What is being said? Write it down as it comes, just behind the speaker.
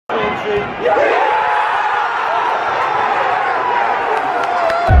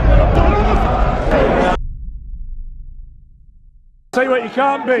Tell you what, you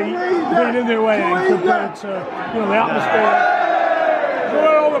can't beat being in the away end compared to, you know, the atmosphere.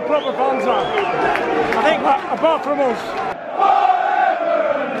 Where all the proper fans are. I think, apart from us.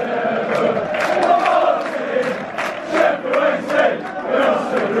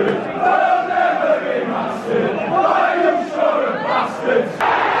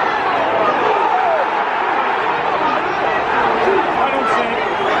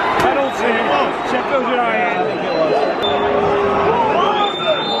 I don't see it. Sheffield United.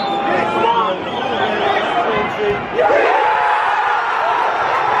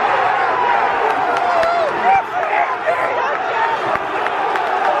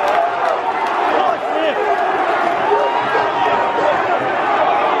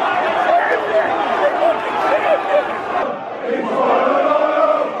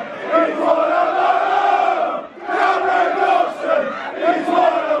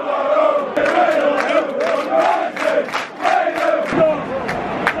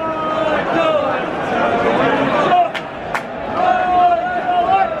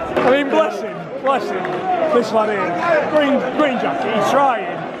 Bless him, this lad here, green jacket, he's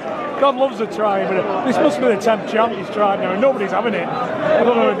trying. God loves a try, but this must be the 10th chance he's tried now, and nobody's having it. I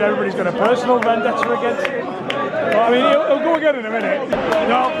don't know if everybody's got a personal vendetta against him. But I mean, he'll go again in a minute.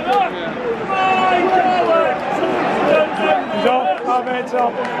 No. He's off, our mate's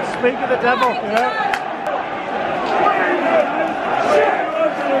off. Speak of the devil. Yeah.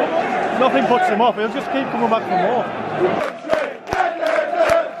 Nothing puts him off, he'll just keep coming back for more.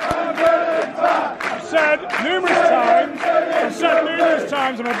 I've said numerous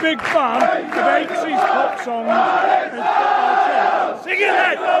times, I'm a big fan of 80s pop songs. Sing it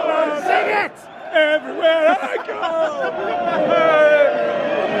then! Sing it! Everywhere I go!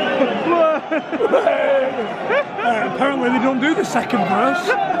 Apparently they don't do the second verse.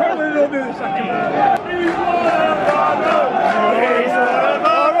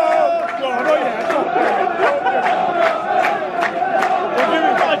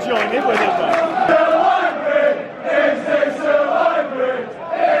 I'll join in with him, man.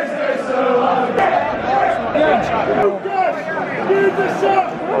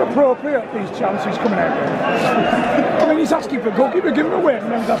 Not appropriate, these chances coming out there. I mean, he's asking for a goalkeeper, give him a win,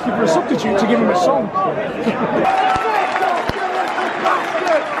 and then he's asking for a substitute to give him a song.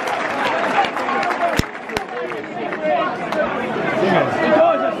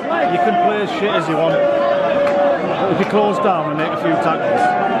 You can play as shit as you want. If you close down and make a few tackles,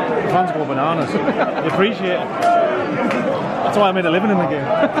 the fans go bananas. They appreciate it. That's why I made a living in the game.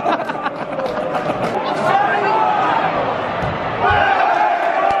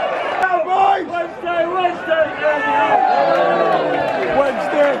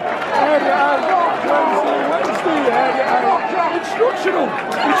 Instructional,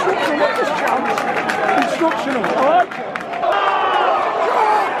 not just chance. Instructional, I like it.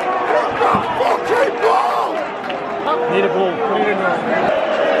 Need a goal.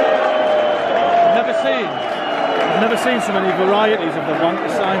 I've never seen so many varieties of the wanker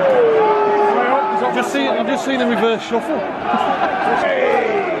sign. I've just seen a reverse shuffle.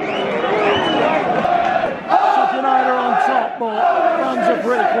 Sheffield United are on top, but fans are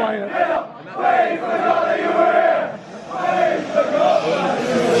pretty quiet.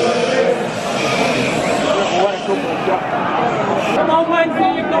 Come on,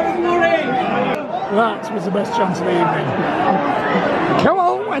 Wednesday, you've got Murray! That was the best chance of the evening. Come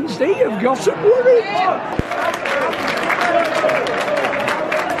on, Wednesday, you've got some worry.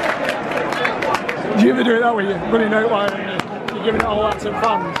 Do you ever do it that way? You're running out line and you're giving it all that to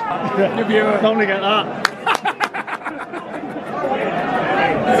fans? Give you a... Only get that.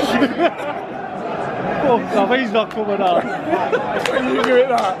 Oh, no, he's not coming out. When you give it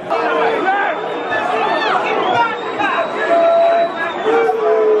that.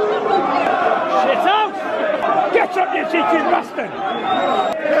 Shit out! Get up, you cheeky bastard!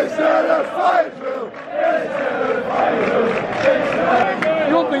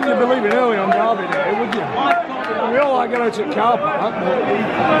 You don't think you'd be leaving early on Derby Day, would you? We all like get out at car park, but...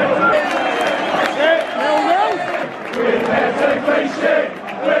 We can't take clean sheet!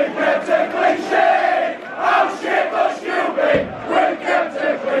 We can't take clean sheet! How shit must you be? We can't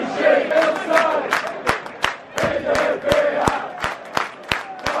take clean sheet! Inside!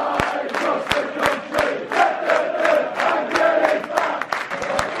 Across the country! And get it back!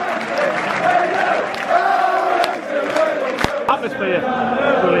 Atmosphere,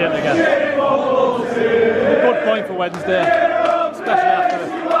 brilliant again. Good point for Wednesday, especially after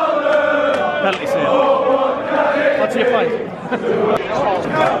the penalty save. What's your point?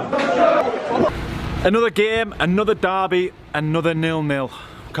 Another game, another derby, another 0-0.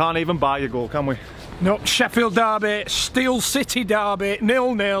 Can't even buy a goal, can we? No, Sheffield derby, Steel City derby,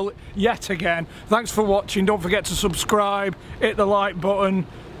 0-0 yet again. Thanks for watching. Don't forget to subscribe, hit the like button.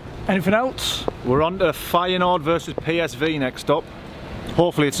 Anything else? We're on to Feyenoord versus PSV next up.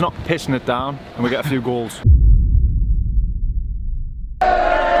 Hopefully it's not pissing it down and we get a few goals.